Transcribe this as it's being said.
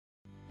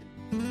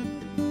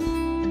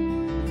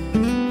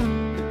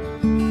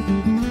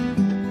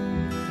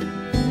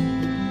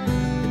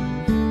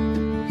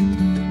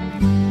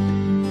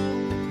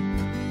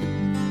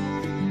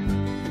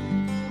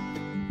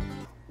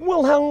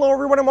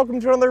everyone, and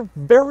welcome to another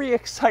very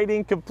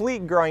exciting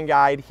complete growing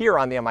guide here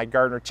on the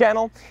MIgardener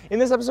channel. In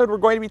this episode, we're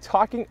going to be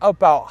talking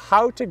about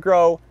how to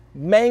grow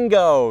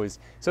mangoes.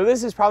 So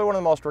this is probably one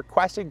of the most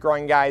requested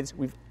growing guides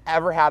we've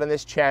ever had on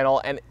this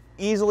channel, and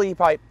easily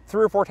probably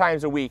 3 or 4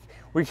 times a week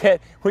we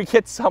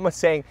get someone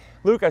saying,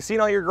 Luke, I've seen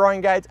all your growing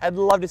guides, I'd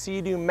love to see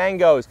you do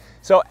mangoes.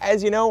 So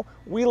as you know,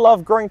 we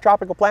love growing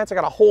tropical plants. I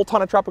got a whole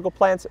ton of tropical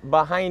plants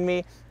behind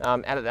me,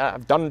 and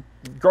I've done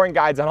growing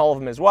guides on all of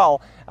them as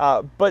well.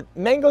 But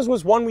mangoes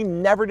was one we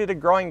never did a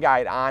growing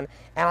guide on,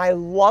 and I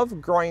love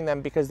growing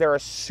them because they're a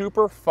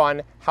super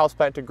fun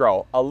houseplant to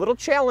grow. A little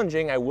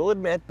challenging, I will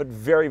admit, but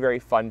very, very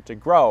fun to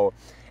grow.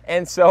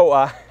 And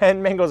so,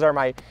 and mangoes are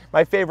my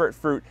favorite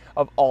fruit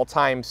of all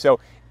time.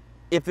 So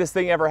if this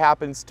thing ever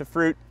happens to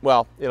fruit,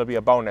 well, it'll be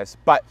a bonus.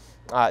 But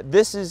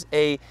this is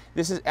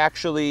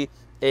actually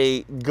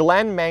a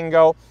Glen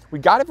mango. We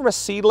got it from a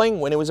seedling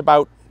when it was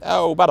about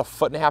 1.5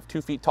 feet,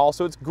 2 feet tall.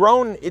 So it's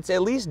grown, it's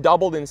at least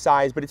doubled in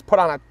size, but it's put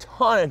on a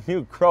ton of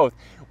new growth,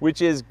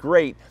 which is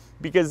great.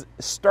 Because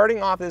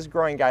starting off this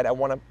growing guide, I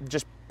want to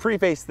just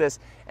preface this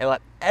and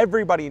let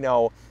everybody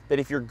know that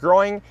if you're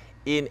growing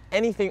in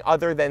anything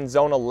other than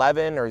zone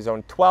 11 or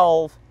zone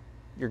 12,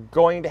 you're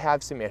going to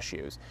have some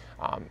issues.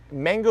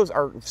 Mangoes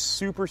are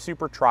super,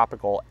 super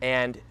tropical,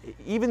 and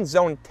even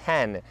zone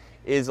 10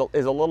 is a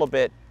little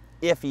bit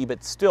iffy,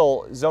 but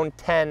still zone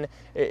 10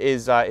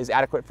 is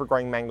adequate for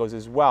growing mangoes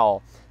as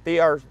well.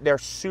 They're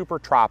super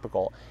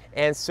tropical.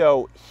 And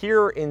so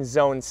here in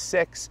zone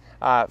 6,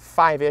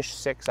 5-ish,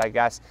 6, I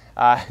guess,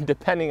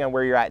 depending on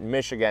where you're at in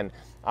Michigan.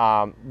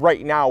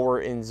 Right now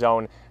we're in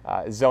zone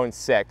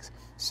 6.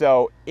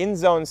 So in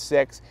zone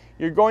 6,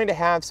 you're going to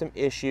have some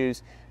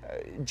issues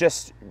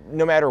just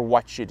no matter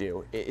what you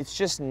do. It's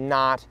just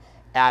not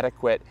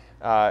adequate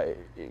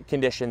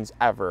conditions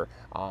ever.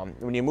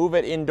 When you move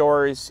it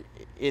indoors,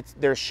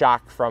 there's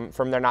shock from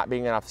there not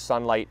being enough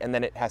sunlight, and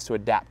then it has to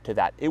adapt to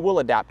that. It will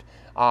adapt,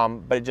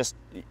 but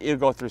it'll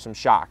go through some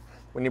shock.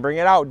 When you bring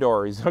it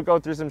outdoors, it'll go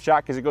through some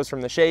shock because it goes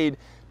from the shade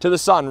to the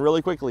sun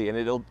really quickly,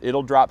 and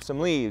it'll drop some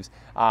leaves.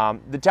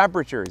 The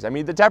temperatures, I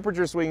mean, the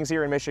temperature swings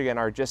here in Michigan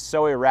are just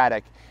so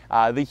erratic.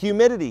 The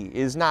humidity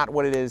is not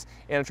what it is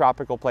in a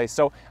tropical place.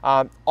 So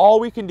all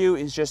we can do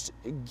is just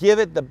give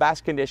it the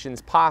best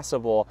conditions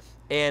possible.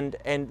 And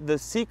the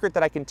secret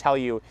that I can tell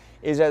you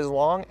is, as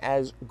long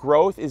as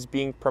growth is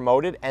being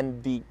promoted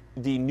and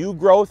the new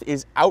growth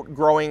is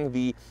outgrowing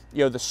the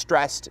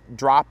stressed,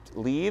 dropped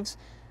leaves,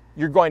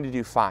 you're going to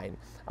do fine.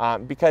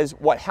 Because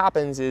what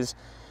happens is,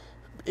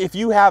 if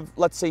you have,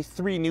 let's say,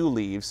 3 new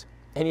leaves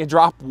and you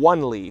drop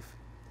 1 leaf,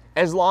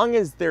 as long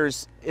as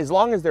there's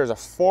a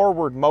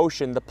forward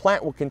motion, the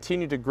plant will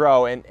continue to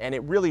grow, and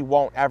it really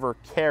won't ever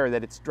care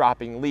that it's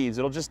dropping leaves.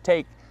 It'll just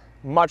take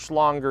much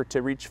longer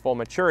to reach full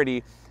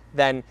maturity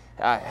than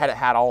had it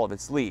had all of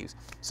its leaves.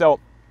 So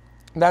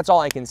that's all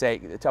I can say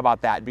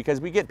about that,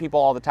 because we get people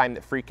all the time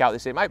that freak out. They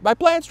say, my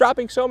plant's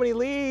dropping so many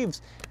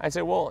leaves. I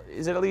say, well,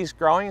 is it at least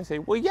growing? And say,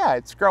 well, yeah,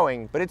 it's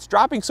growing, but it's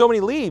dropping so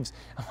many leaves.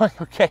 I'm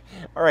like, okay,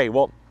 all right,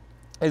 well,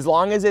 as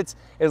long as it's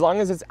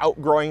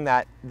outgrowing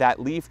that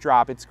leaf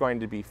drop, it's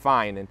going to be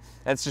fine. And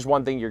that's just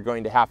one thing you're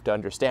going to have to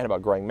understand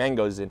about growing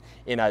mangoes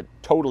in a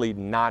totally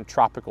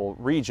non-tropical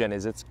region,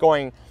 is it's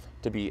going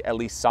to be at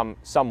least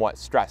somewhat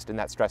stressed, and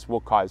that stress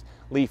will cause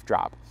leaf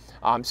drop.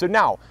 So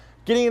now,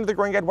 getting into the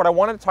growing guide, what I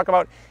wanted to talk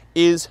about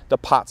is the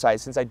pot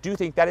size, since I do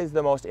think that is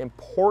the most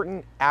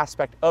important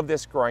aspect of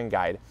this growing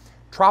guide.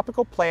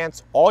 Tropical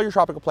plants, all your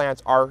tropical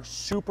plants are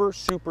super,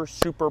 super,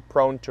 super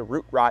prone to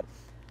root rot,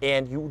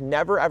 and you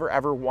never, ever,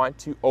 ever want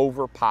to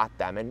overpot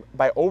them. And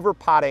by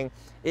overpotting,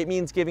 it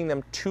means giving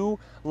them too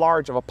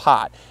large of a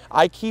pot.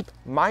 I keep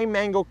my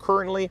mango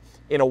currently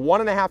in a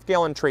 1.5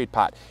 gallon trade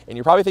pot. And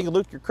you're probably thinking,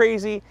 Luke, you're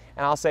crazy.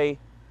 And I'll say,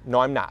 no,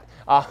 I'm not.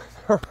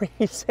 The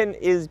reason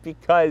is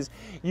because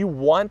you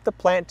want the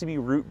plant to be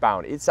root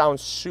bound. It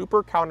sounds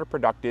super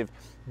counterproductive,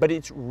 but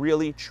it's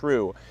really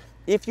true.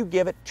 If you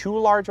give it too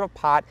large of a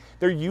pot,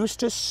 they're used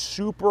to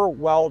super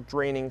well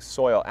draining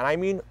soil. And I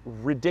mean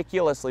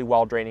ridiculously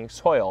well draining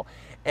soil.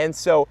 And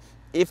so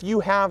if you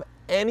have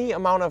any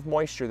amount of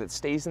moisture that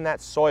stays in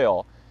that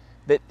soil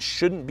that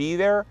shouldn't be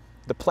there,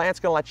 the plant's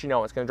gonna let you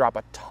know. It's gonna drop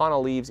a ton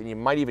of leaves, and you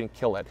might even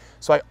kill it.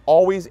 So I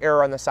always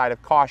err on the side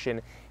of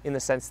caution, in the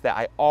sense that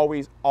I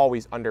always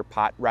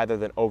underpot rather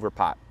than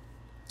overpot.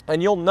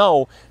 And you'll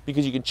know,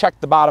 because you can check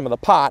the bottom of the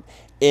pot,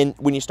 and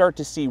when you start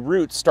to see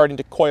roots starting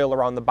to coil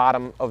around the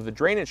bottom of the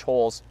drainage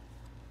holes,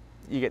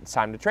 it's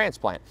time to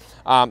transplant.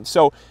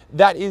 So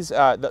that is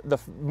the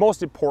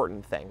most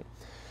important thing.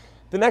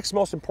 The next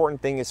most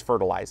important thing is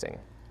fertilizing.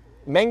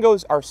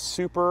 Mangoes are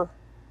super,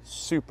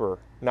 super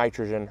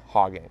nitrogen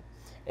hogging.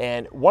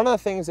 And one of the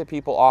things that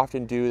people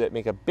often do that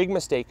make a big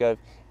mistake of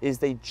is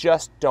they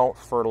just don't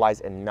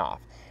fertilize enough.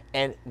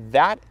 And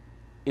that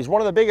is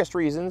one of the biggest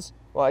reasons,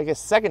 well, I guess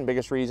second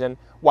biggest reason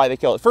why they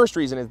kill it. First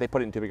reason is they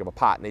put it in too big of a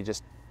pot,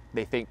 and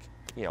they think,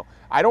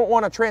 I don't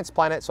want to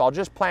transplant it, so I'll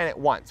just plant it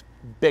once.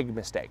 Big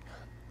mistake.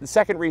 The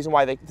second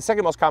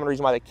most common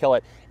reason why they kill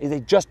it is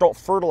they just don't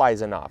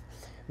fertilize enough.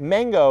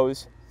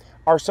 Mangoes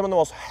are some of the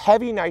most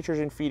heavy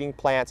nitrogen feeding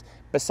plants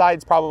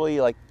besides probably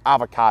like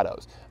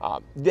avocados.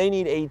 They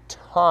need a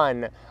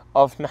ton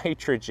of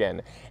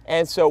nitrogen.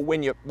 And so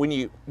when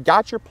you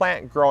got your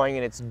plant growing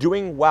and it's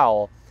doing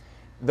well,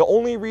 the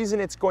only reason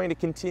it's going to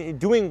continue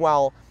doing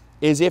well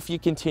is if you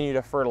continue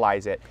to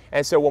fertilize it.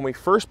 And so when we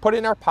first put it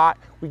in our pot,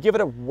 we give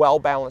it a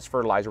well-balanced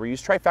fertilizer. We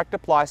use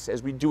Trifecta Plus,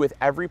 as we do with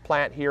every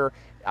plant here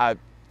on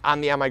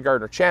the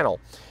MIgardener channel.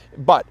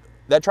 But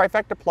that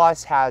Trifecta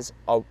Plus has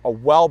a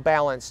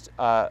well-balanced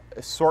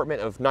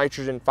assortment of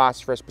nitrogen,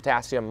 phosphorus,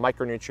 potassium,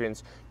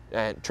 micronutrients,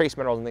 and trace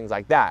minerals and things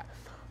like that.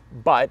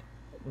 But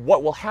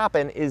what will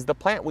happen is the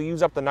plant will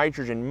use up the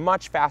nitrogen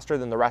much faster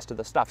than the rest of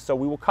the stuff. So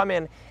we will come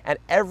in and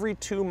every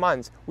 2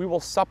 months, we will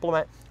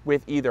supplement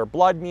with either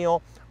blood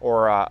meal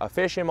or a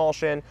fish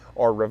emulsion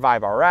or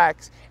Revive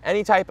RX,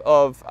 any type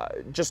of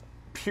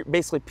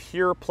basically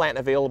pure plant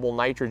available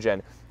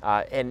nitrogen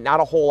and not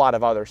a whole lot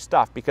of other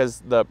stuff,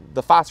 because the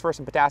phosphorus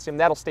and potassium,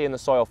 that'll stay in the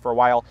soil for a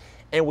while.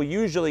 And we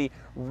usually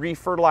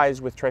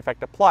refertilize with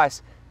Trifecta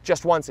Plus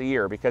just once a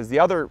year, because the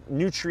other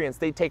nutrients,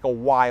 they take a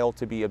while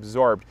to be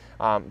absorbed.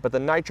 But the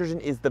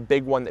nitrogen is the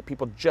big one that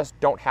people just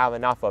don't have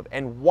enough of.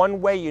 And one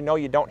way you know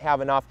you don't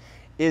have enough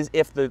is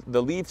if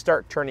the leaves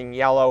start turning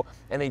yellow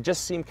and they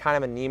just seem kind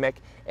of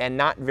anemic and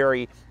not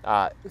very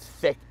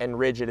thick and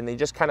rigid, and they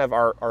just kind of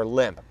are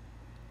limp.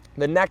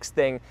 The next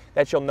thing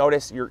that you'll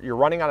notice you're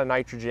running out of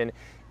nitrogen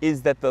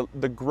is that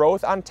the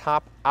growth on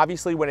top,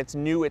 obviously when it's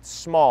new, it's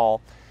small,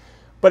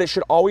 but it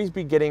should always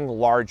be getting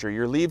larger.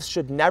 Your leaves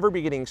should never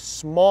be getting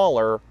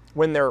smaller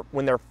when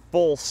they're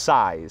full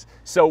size.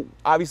 So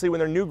obviously when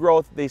they're new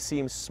growth, they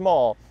seem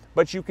small,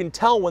 but you can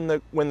tell when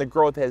the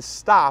growth has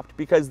stopped,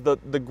 because the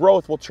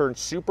growth will turn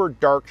super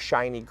dark,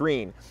 shiny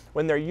green.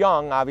 When they're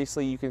young,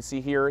 obviously you can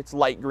see here it's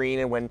light green,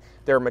 and when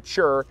they're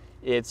mature,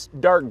 it's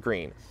dark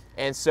green.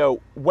 And so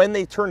when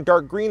they turn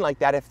dark green like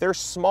that, if they're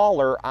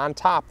smaller on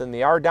top than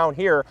they are down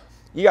here,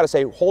 you gotta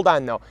say, hold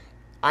on though,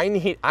 I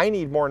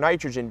need more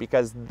nitrogen,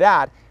 because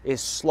that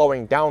is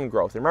slowing down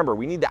growth. And remember,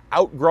 we need to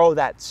outgrow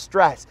that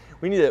stress.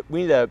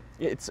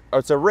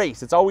 It's a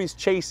race. It's always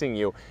chasing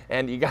you,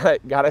 and you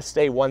gotta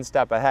stay one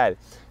step ahead.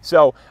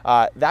 So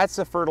that's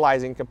the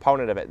fertilizing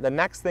component of it. The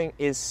next thing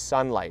is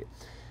sunlight.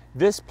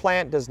 This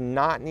plant does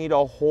not need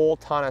a whole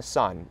ton of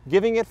sun.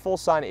 Giving it full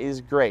sun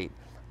is great,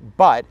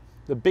 but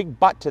the big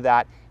but to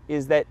that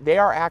is that they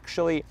are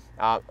actually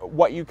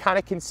what you kind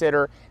of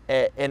consider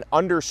an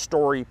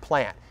understory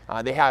plant.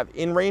 They have,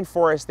 in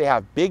rainforest, they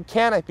have big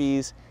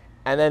canopies,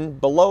 and then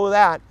below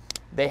that,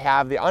 they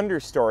have the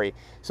understory.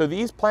 So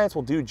these plants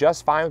will do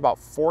just fine with about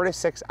 4 to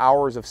 6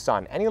 hours of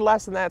sun. Any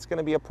less than that's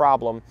gonna be a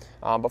problem,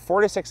 but 4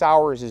 to 6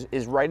 hours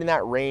is right in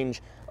that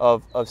range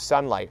of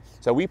sunlight.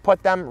 So we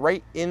put them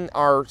right in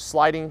our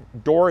sliding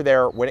door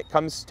there when it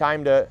comes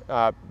time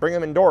to bring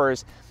them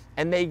indoors,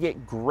 and they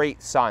get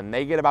great sun.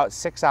 They get about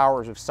 6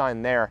 hours of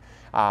sun there.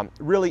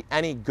 Really,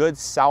 any good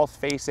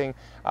south-facing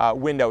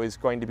window is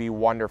going to be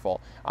wonderful.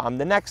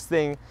 The next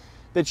thing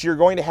that you're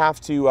going to have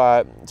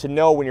to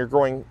know when you're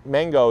growing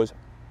mangoes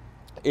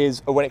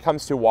is when it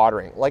comes to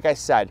watering. Like I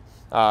said,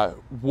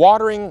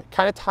 watering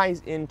kind of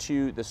ties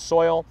into the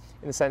soil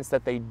in the sense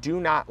that they do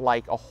not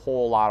like a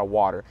whole lot of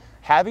water.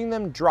 Having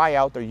them dry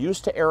out, they're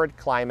used to arid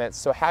climates,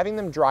 so having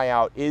them dry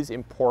out is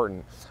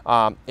important.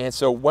 And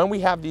so when we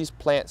have these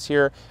plants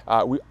here,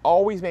 we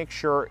always make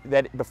sure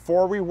that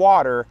before we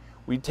water,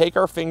 we take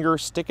our finger,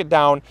 stick it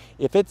down.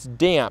 If it's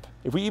damp,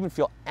 if we even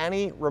feel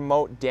any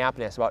remote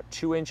dampness, about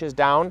 2 inches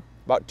down,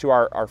 about to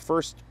our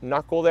first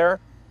knuckle there,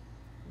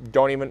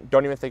 don't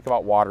even think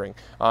about watering,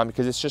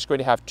 because it's just going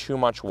to have too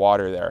much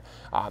water there.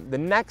 The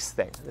next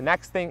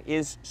thing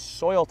is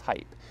soil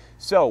type.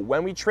 So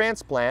when we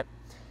transplant,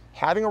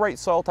 having a right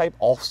soil type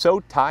also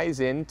ties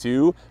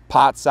into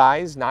pot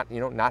size, not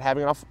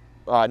having enough,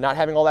 not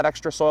having all that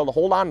extra soil to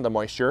hold on to the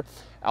moisture.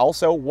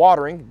 Also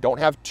watering, don't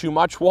have too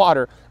much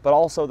water, but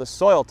also the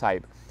soil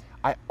type.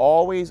 I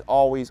always,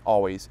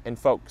 and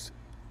folks,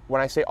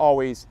 when I say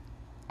always,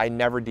 I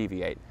never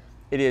deviate.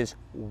 It is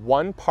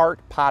 1 part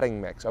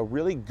potting mix, a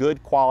really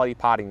good quality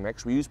potting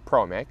mix, we use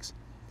Pro Mix,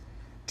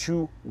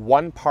 to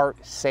 1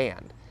 part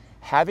sand.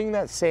 Having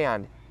that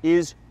sand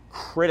is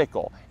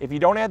critical. If you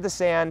don't add the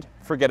sand,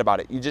 forget about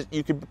it.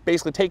 You could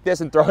basically take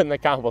this and throw it in the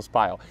compost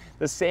pile.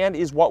 The sand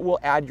is what will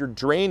add your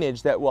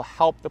drainage that will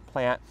help the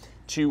plant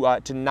to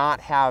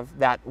not have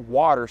that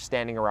water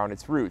standing around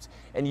its roots.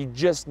 And you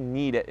just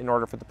need it in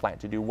order for the plant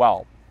to do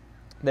well.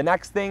 The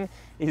next thing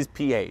is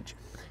pH.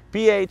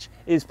 pH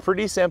is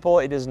pretty simple.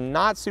 It is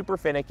not super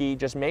finicky.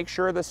 Just make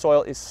sure the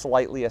soil is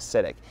slightly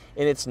acidic.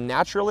 In its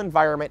natural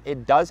environment,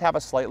 it does have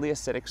a slightly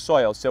acidic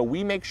soil. So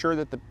we make sure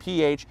that the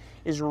pH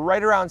is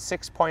right around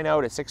 6.0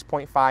 to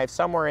 6.5,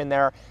 somewhere in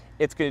there.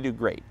 It's going to do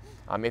great.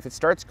 If it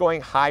starts going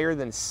higher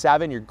than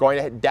 7, you're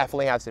going to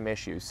definitely have some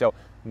issues. So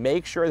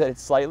make sure that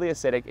it's slightly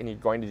acidic and you're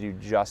going to do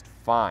just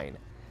fine.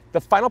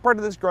 The final part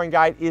of this growing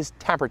guide is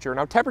temperature.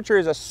 Now, temperature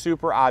is a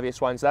super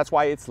obvious one, so that's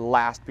why it's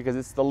last, because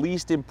it's the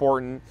least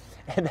important,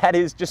 and that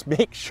is just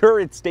make sure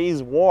it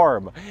stays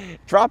warm.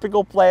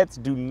 Tropical plants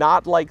do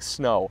not like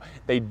snow.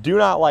 They do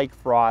not like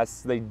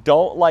frost. They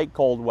don't like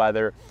cold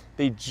weather.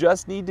 They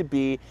just need to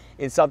be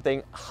in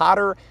something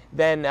hotter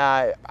than,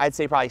 I'd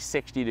say probably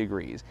 60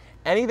 degrees.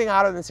 Anything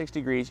hotter than 60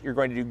 degrees, you're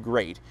going to do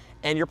great,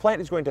 and your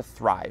plant is going to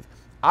thrive.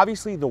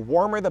 Obviously, the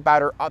warmer the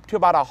better, up to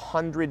about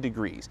 100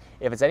 degrees.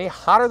 If it's any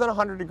hotter than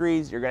 100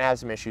 degrees, you're gonna have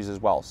some issues as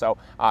well. So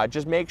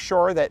just make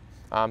sure that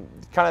kind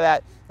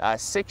of that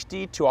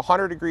 60 to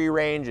 100 degree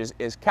range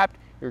is kept.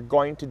 You're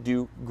going to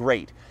do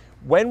great.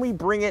 When we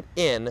bring it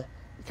in,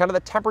 kind of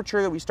the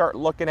temperature that we start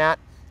looking at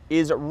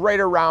is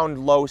right around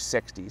low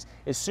 60s.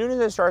 As soon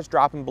as it starts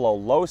dropping below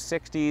low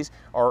 60s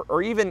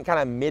or even kind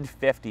of mid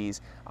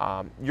 50s,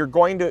 you're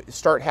going to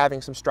start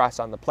having some stress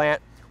on the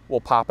plant. We'll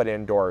pop it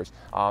indoors.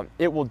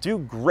 It will do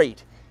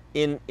great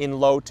in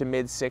low to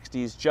mid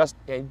 60s,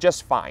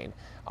 just fine.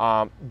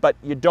 But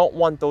you don't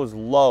want those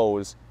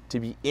lows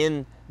to be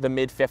in the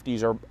mid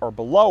 50s or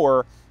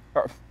below,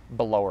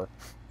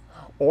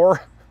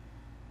 or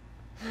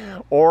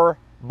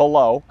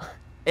below.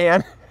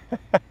 And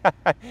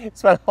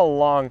it's been a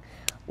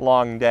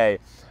long day.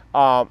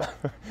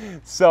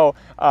 So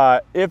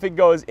if it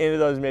goes into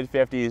those mid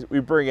 50s, we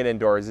bring it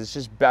indoors. It's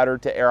just better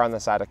to err on the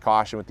side of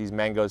caution with these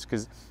mangoes,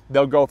 because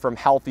they'll go from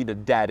healthy to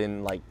dead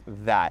in like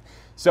that.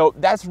 So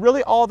that's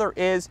really all there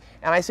is.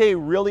 And I say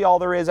really all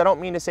there is. I don't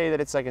mean to say that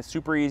it's like a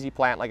super easy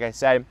plant, like I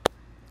said,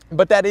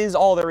 but that is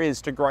all there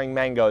is to growing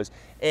mangoes.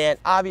 And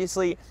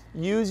obviously,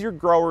 use your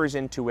grower's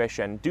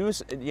intuition.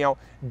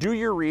 Do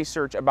your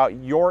research about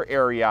your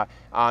area.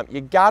 You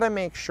gotta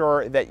make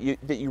sure that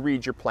you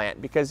read your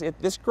plant, because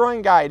this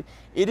growing guide,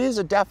 it is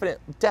a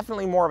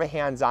definitely more of a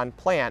hands-on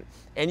plant,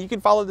 and you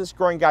can follow this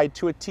growing guide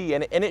to a T,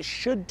 and it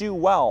should do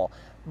well.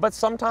 But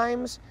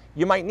sometimes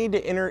you might need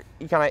to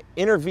kind of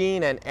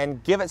intervene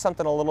and give it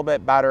something a little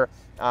bit better,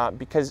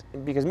 because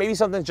maybe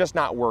something's just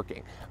not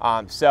working.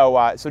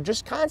 So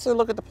just constantly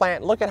look at the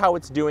plant, look at how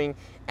it's doing,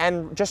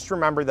 and just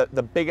remember that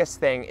the biggest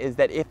thing is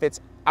that if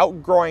it's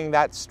outgrowing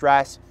that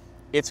stress,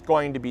 it's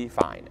going to be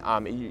fine.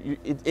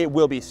 It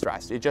will be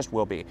stressed, it just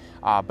will be.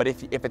 But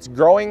if it's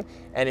growing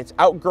and it's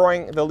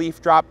outgrowing the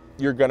leaf drop,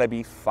 you're gonna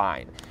be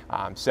fine.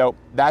 So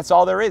that's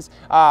all there is.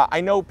 I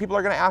know people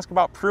are gonna ask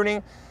about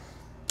pruning.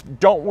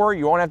 Don't worry,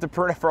 you won't have to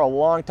prune it for a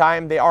long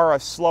time. They are a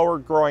slower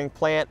growing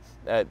plant.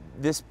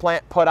 This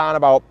plant put on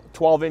about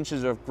 12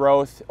 inches of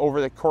growth over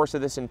the course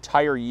of this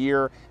entire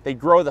year. They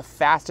grow the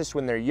fastest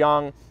when they're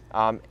young,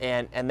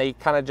 and they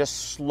kind of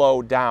just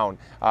slow down.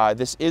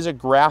 This is a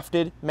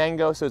grafted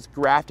mango, so it's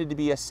grafted to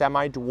be a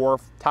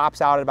semi-dwarf,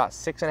 tops out at about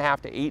 6.5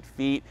 to 8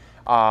 feet.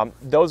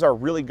 Those are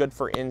really good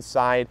for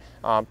inside.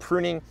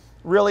 Pruning,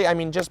 really, I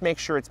mean, just make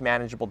sure it's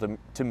manageable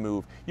to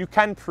move. You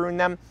can prune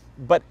them,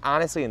 but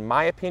honestly, in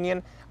my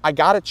opinion, I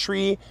got a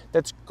tree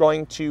that's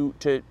going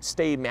to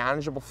stay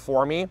manageable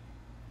for me.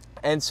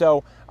 And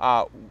so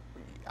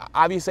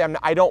obviously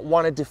I don't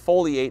want to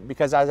defoliate,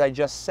 because as I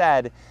just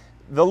said,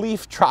 the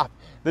leaf drop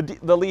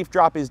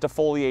is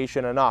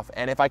defoliation enough.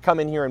 And if I come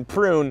in here and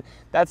prune,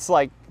 that's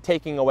like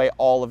taking away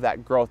all of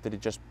that growth that it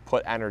just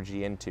put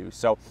energy into.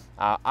 So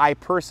I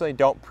personally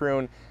don't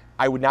prune.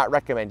 I would not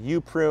recommend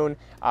you prune,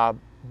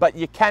 but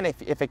you can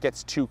if it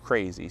gets too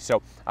crazy.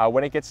 So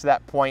when it gets to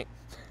that point,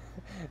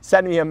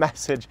 send me a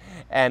message,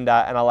 and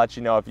I'll let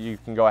you know if you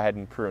can go ahead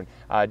and prune.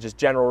 Just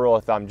general rule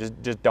of thumb,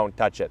 just don't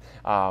touch it,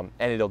 and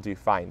it'll do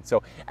fine.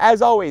 So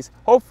as always,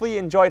 hopefully you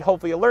enjoyed,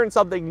 hopefully you learned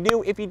something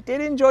new. If you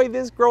did enjoy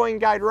this growing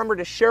guide, remember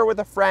to share with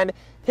a friend,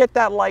 hit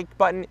that like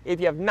button. If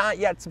you have not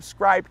yet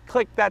subscribed,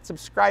 click that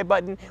subscribe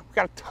button. We've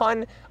got a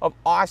ton of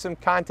awesome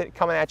content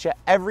coming at you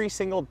every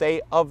single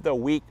day of the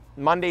week,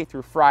 Monday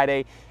through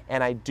Friday,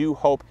 and I do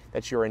hope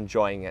that you're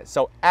enjoying it.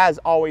 So as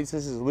always,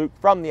 this is Luke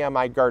from the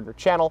MIgardener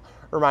channel,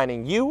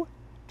 reminding you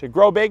to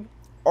grow big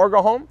or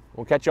go home.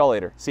 We'll catch y'all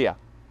later. See ya.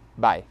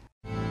 Bye.